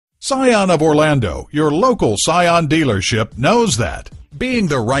Scion of Orlando, your local Scion dealership, knows that. Being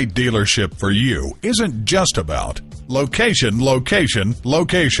the right dealership for you isn't just about location, location,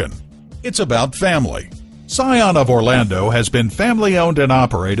 location. It's about family. Scion of Orlando has been family-owned and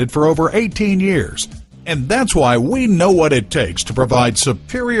operated for over 18 years, and that's why we know what it takes to provide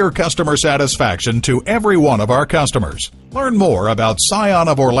superior customer satisfaction to every one of our customers. Learn more about Scion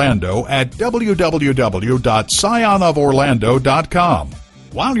of Orlando at www.scionoforlando.com.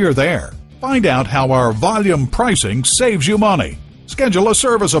 While you're there, find out how our volume pricing saves you money. Schedule a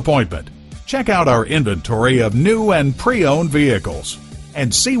service appointment. Check out our inventory of new and pre-owned vehicles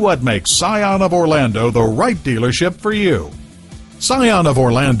and see what makes Scion of Orlando the right dealership for you. Scion of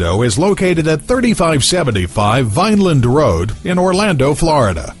Orlando is located at 3575 Vineland Road in Orlando,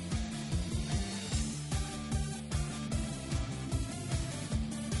 Florida.